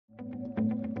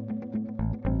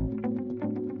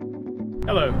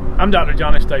Hello, I'm Dr.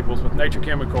 Johnny Staples with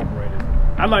Naturchem Incorporated.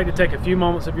 I'd like to take a few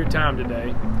moments of your time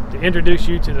today to introduce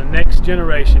you to the next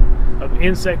generation of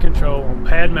insect control on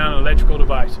pad-mounted electrical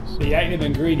devices. The active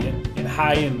ingredient in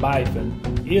high-end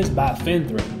Bifen is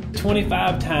bifenthrin,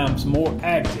 25 times more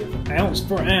active, ounce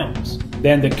for ounce,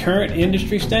 than the current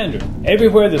industry standard.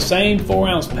 Everywhere the same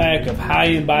 4-ounce pack of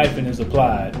high-end Bifen is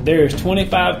applied, there is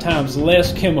 25 times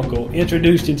less chemical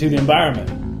introduced into the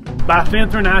environment.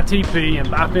 Bifenthrin ITP and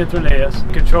Bifenthrin S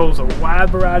controls a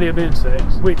wide variety of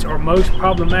insects, which are most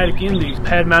problematic in these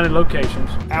pad-mounted locations.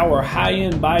 Our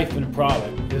high-end Bifen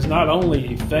product is not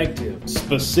only effective,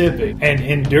 specific, and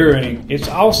enduring, it's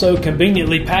also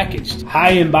conveniently packaged.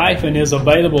 High-end Bifen is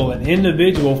available in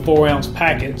individual 4-ounce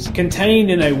packets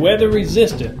contained in a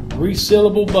weather-resistant,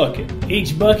 resealable bucket.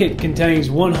 Each bucket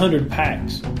contains 100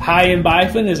 packs. High-end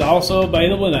Bifen is also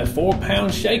available in a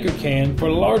 4-pound shaker can for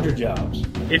larger jobs.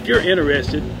 If you're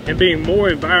interested in being more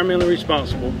environmentally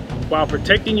responsible while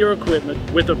protecting your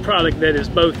equipment with a product that is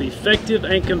both effective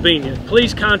and convenient,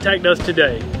 please contact us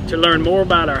today to learn more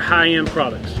about our high-end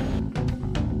products.